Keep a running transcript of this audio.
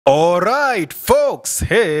All right, folks.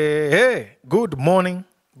 Hey. Good morning,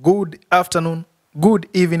 good afternoon, good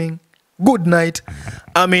evening, good night.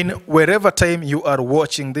 I mean, wherever time you are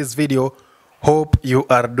watching this video, hope you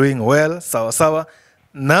are doing well. Sawa.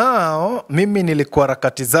 Now, mimi nilikuwa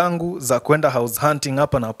harakati zangu za kwenda house hunting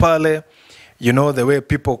hapa na pale. You know, the way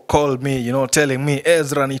people call me, you know, telling me,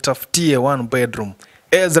 Ezra, nitafutie 1 bedroom.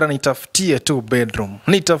 Ezra, nitafutie 2 bedroom.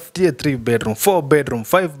 Nitafutie 3 bedroom, 4 bedroom,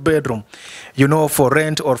 5 bedroom. You know, for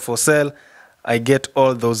rent or for sale. I get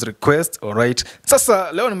all those requests, all right?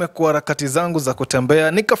 Sasa, leo nimekuwa harakati zangu za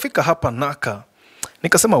kutembea. Nikafika hapa Naka.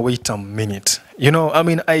 Nikasema, wait a minute. You know, I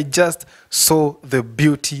mean, I just saw the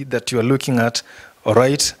beauty that you are looking at, all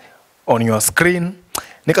right, on your screen.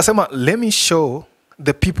 Nikasema, let me show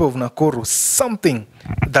the people of Nakuru something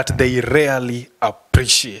that they rarely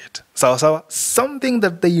appreciate. Sawa? Something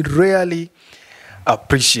that they rarely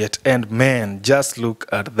appreciate. And man, just look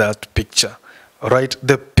at that picture. All right,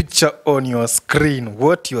 the picture on your screen,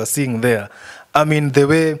 what you are seeing there. I mean, the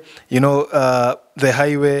way, you know, the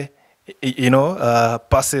highway, you know,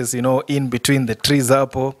 passes, you know, in between the trees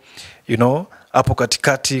hapo, you know, hapo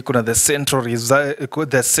katikati kuna the central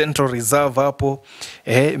reserve hapo,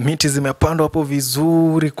 miti zimepandwa hapo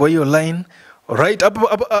vizuri kwa hiyo line. Alright,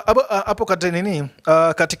 hapo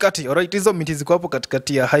katikati, alright, hizo miti ziko hapo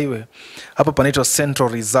katikati ya highway. Hapo panaitwa Central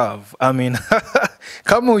Reserve. I mean,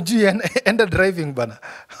 kama ujui enda driving bana.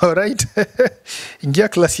 Alright. Ingia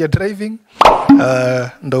class ya driving.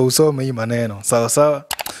 Ndo usome hii maneno. Sawa.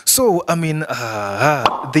 So, I mean,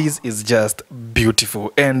 this is just beautiful.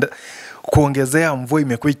 And kuongezea mvua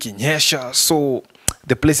imekuwa ikinyesha. So,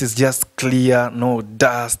 the place is just clear, no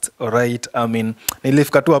dust, alright? I mean,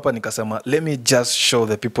 nilifika tu hapa nikasema, let me just show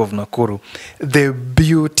the people of Nakuru the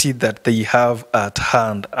beauty that they have at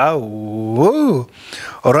hand.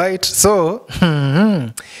 Alright, so,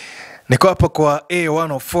 niko hapa kwa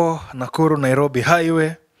A104, Nakuru Nairobi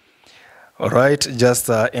Highway. Alright, just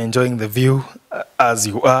enjoying the view as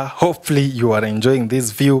you are. Hopefully, you are enjoying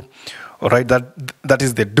this view. Alright, that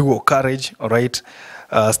is the dual carriage, alright?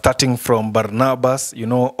 Starting from Barnabas, you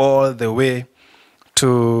know, all the way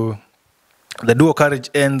to the dual carriage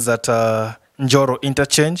ends at Njoro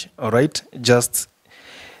interchange, all right, just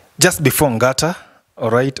before Ngata, all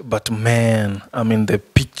right. But man, I mean, the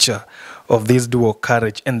picture of this dual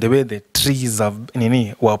carriage and the way the trees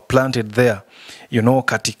were planted there, you know,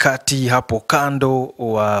 katikati hapo kando,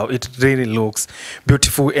 wow, it really looks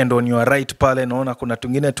beautiful. And on your right pale naona kuna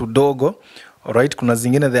tungine tudogo, all right, kuna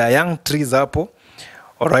zingine, there are young trees hapo.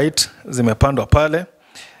 Alright, zimepandwa pale,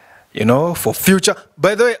 you know, for future.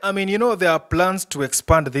 By the way, I mean, you know, there are plans to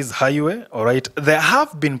expand this highway, alright. There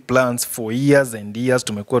have been plans for years and years.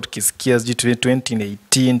 Tumekuwa tukisikia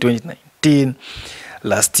 2018, 2019.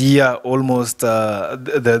 Last year, almost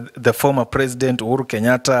the former president Uhuru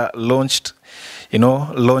Kenyatta launched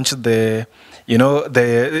the, you know,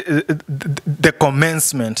 the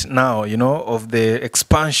commencement now, you know, of the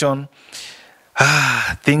expansion.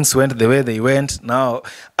 Things went the way they went. Now,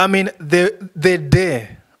 I mean, the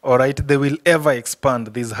day, all right, they will ever expand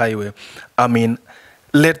this highway. I mean,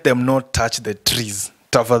 let them not touch the trees.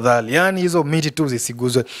 Tafadhali. Yani hizo miti tu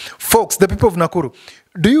zisiguzwe. Folks, the people of Nakuru,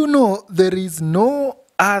 do you know there is no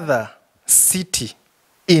other city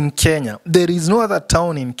in Kenya, there is no other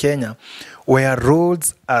town in Kenya where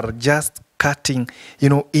roads are just cutting, you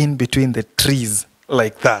know, in between the trees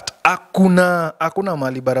like that. Hakuna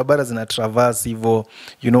mali barabara zina traverse hivyo,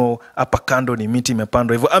 you know, hapa kando ni miti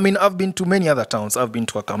imepandwa hivyo. I mean, I've been to many other towns. I've been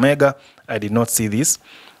to Kakamega. I did not see this.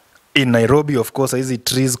 In Nairobi, of course, hizi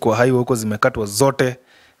trees kwa highway huko zimekatwa zote.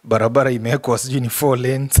 Barabara imewekwa sijui ni 4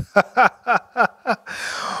 lanes.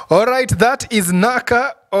 All right, that is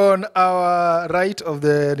Naka on our right of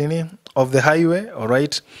the highway, all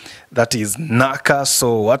right? That is Naka.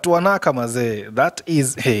 So watu wa Naka mazee, that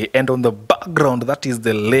is, hey, and on the background, that is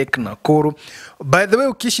the Lake Nakuru. By the way,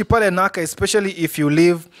 ukishi pale Naka, especially if you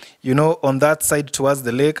live, you know, on that side towards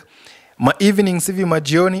the lake, ma evenings hivi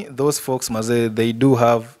majioni, those folks mazee, they do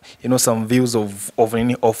have, you know, some views of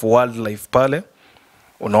wildlife pale.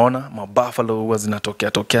 Unaona, mabuffalo huwa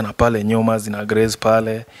zinatokea na pale nyuma zina graze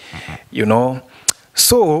pale, you know.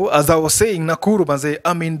 So, as I was saying, Nakuru mazee,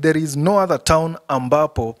 I mean, there is no other town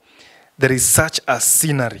ambapo there is such a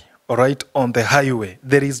scenery, all right, on the highway.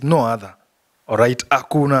 There is no other, all right.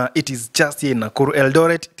 Akuna, it is just here in Nakuru.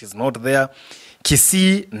 Eldoret, it is not there.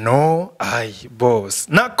 Kisii, no. Ay, boss.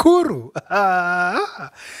 Nakuru.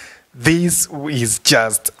 This is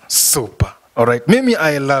just super. All right, Mimi,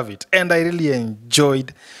 I love it. And I really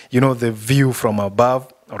enjoyed, you know, the view from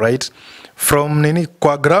above, all right? From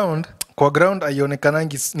kwa kwa ground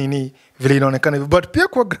haionekanangi nini vile inaonekana, but pia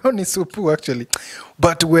kwa ground ni supu actually.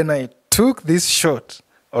 But when I took this shot,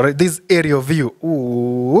 or this aerial view,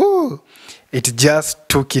 ooh, it just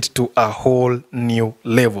took it to a whole new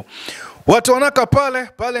level. Watu wanaka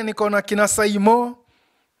pale niko na kina Saimo,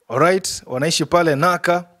 alright, wanaishi pale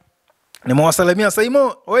Naka. Nimewasalimia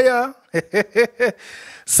Saimo, oya.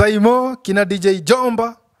 Saimo, kina DJ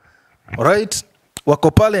Jomba, alright,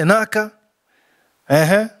 wako pale Naka.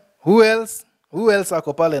 Who else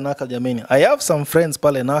ako pale Naka jameni? I have some friends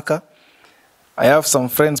pale Naka.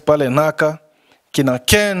 Kina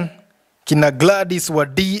Ken, kina Gladys wa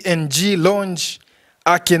DNG Lounge,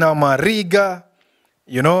 akina Mariga,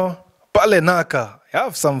 you know, pale Naka. I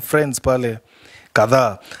have some friends pale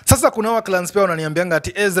kadhaa. Sasa kuna wa clans pia wananiambianga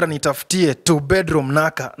ati Ezra nitafutie 2 bedroom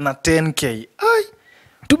Naka na 10k. Ai,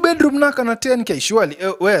 2 bedroom Naka na 10k surely.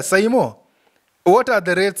 Where Saimo? What are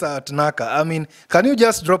the rates at Naka? I mean, can you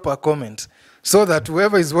just drop a comment so that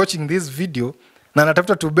whoever is watching this video na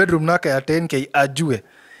natafuta 2 bedroom Naka ya 10k ajue.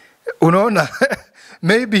 Unaona?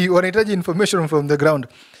 Maybe wanahitaji information from the ground.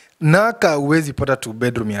 Naka uwezi pata 2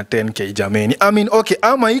 bedroom ya 10k jameni. I mean, okay,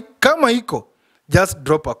 kama iko, just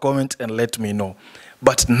drop a comment and let me know.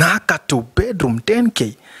 But Naka 2 bedroom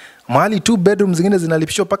 10k, mahali 2 bedroom zingine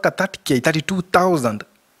zinalipishwa paka 30k, 32,000.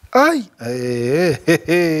 Ai,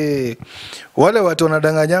 wale watu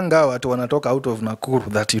wanadanganyanga, watu wanatoka out of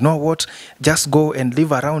Nakuru that you know what, just go and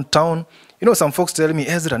live around town. You know, some folks tell me,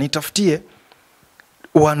 Ezra nitafutie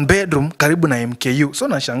 1 bedroom karibu na MKU. So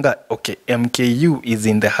nashanga, okay, MKU is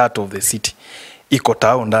in the heart of the city. Iko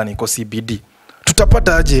town ndani, iko CBD.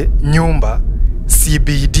 Tutapata aje nyumba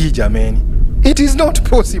CBD jameni? It is not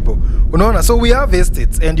possible. Unaona, so we have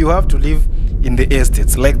estates and you have to live in the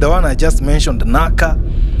estates. Like the one I just mentioned, Naka.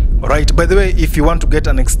 Right, by the way, if you want to get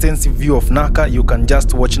an extensive view of Naka, you can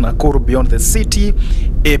just watch Nakuru Beyond the City,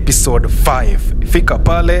 episode 5. Fika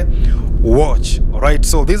pale, watch. Alright,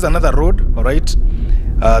 so this is another road, alright.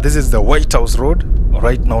 This is the White House Road,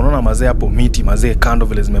 alright. Na unaona mazee hapo miti, mazee kando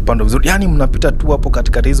vile zimepandwa vizuri. Yani mnapita tu hapo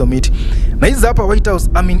katikati hizo miti. Na hizi hapa White House,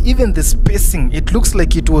 I mean even the spacing, it looks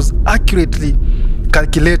like it was accurately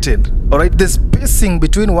calculated. Alright, the spacing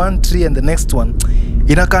between one tree and the next one,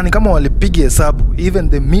 inakaa ni kama walipiga hesabu, even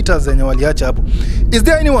the meters zenye waliacha hapo. Is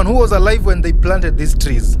there anyone who was alive when they planted these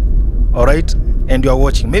trees? Alright, and you are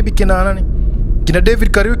watching. Maybe kina nani? Kina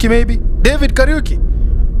David Kariuki maybe? David Kariuki,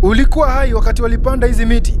 ulikuwa hai wakati walipanda hizi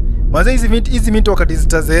miti? Mazee hizi miti wakati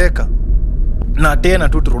zitazeeka. Na tena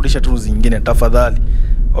tu turudisha tu zingine tafadhali.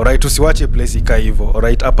 Alright, usiwache place ikae hivyo.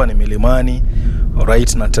 Alright, hapa ni milimani.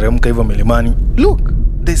 Alright, na teremka hivyo milimani. Look,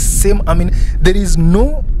 the same, I mean, there is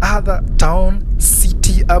no other town,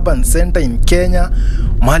 city, urban center in Kenya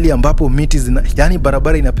mahali ambapo miti yani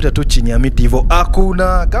barabara inapita tu chini ya miti hivyo.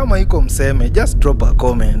 Hakuna. Kama iko mseme, just drop a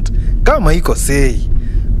comment. Kama iko say.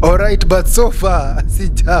 Alright, but so far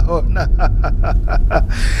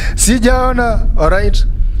sijaona. Alright,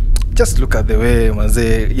 just look at the way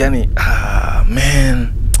mazee, yani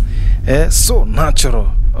man, so natural.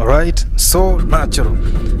 Alright, so natural.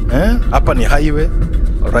 Hapa ni highway.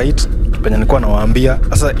 Alright, penye nilikuwa nawaambia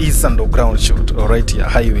sasa is underground shot. Alright, ya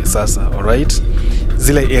highway sasa. Alright,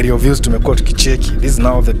 zile aerial views tumekuwa tukicheki, this is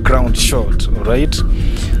now the ground shot. Alright,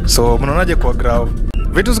 so mnaonaje kwa ground?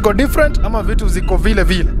 Vitu ziko different ama vitu ziko vile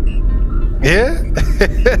vile? Yeah.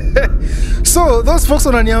 So those folks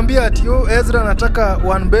wananiambia ati yo Ezra nataka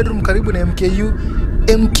 1 bedroom karibu na MKU.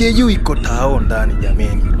 MKU iko town ndani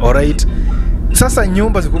jameni. Alright, sasa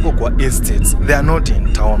nyumba ziko kwa estates, they are not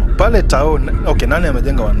in town. Pale town, okay, nani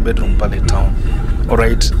amejenga 1 bedroom pale town?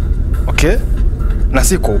 Alright, okay, na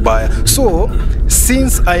siko ubaya. So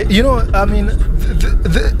since you know, I mean,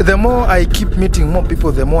 the more I keep meeting more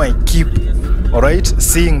people, the more I keep, alright,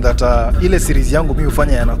 seeing that ile series yangu mimi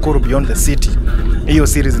hufanya ya Nakuru Beyond the City, hiyo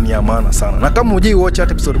series ni ya maana sana. Na kama hujai watch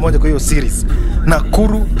hata episode moja kwa hiyo series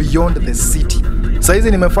Nakuru Beyond the City, sasa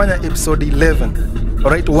hizi nimefanya episode 11,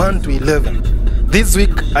 alright, 1 to 11. This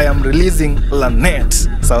week I am releasing Lanet.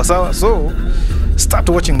 Sawa. So start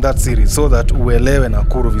watching that series so that uelewe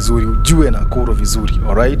Nakuru vizuri, ujue Nakuru vizuri.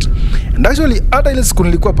 Alright, and actually hata ile siku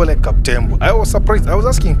nilikuwa pale Kaptembo, I was surprised. I was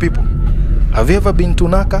asking people, have you ever been to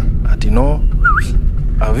Naka? Ati no.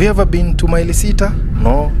 Have you ever been to Mailisita?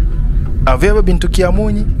 No. Have you ever been to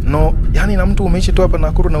Kiamunyi? No. Yani na mtu umeishi tu hapa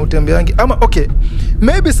Nakuru na utembeangi. Ama okay,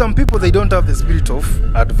 maybe some people they don't have the spirit of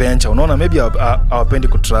adventure. Unaona, maybe hawapendi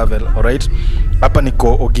ku travel. Alright, hapa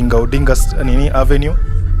niko Oginga Odinga nini avenue.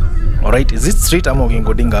 Alright, is it street ama Oginga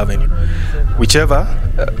Odinga avenue? Whichever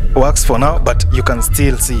works for now, but you can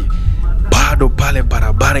still see bado pale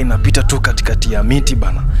barabara inapita tu katikati ya miti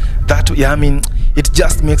bana. That, yeah, I mean, it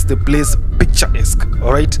just makes the place picturesque.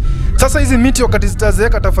 Alright, sasa hizi miti wakati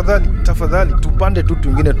zitazeeka, tafadhali tupande tu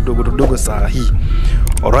twingine tudogo saa hii.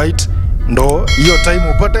 Alright, ndo hiyo time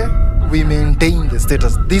upate we maintain the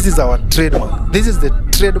status. This is our trademark. This is the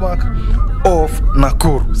trademark of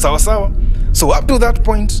Nakuru. Sawa. So up to that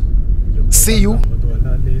point, see you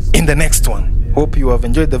in the next one. Hope you have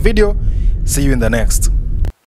enjoyed the video. See you in the next.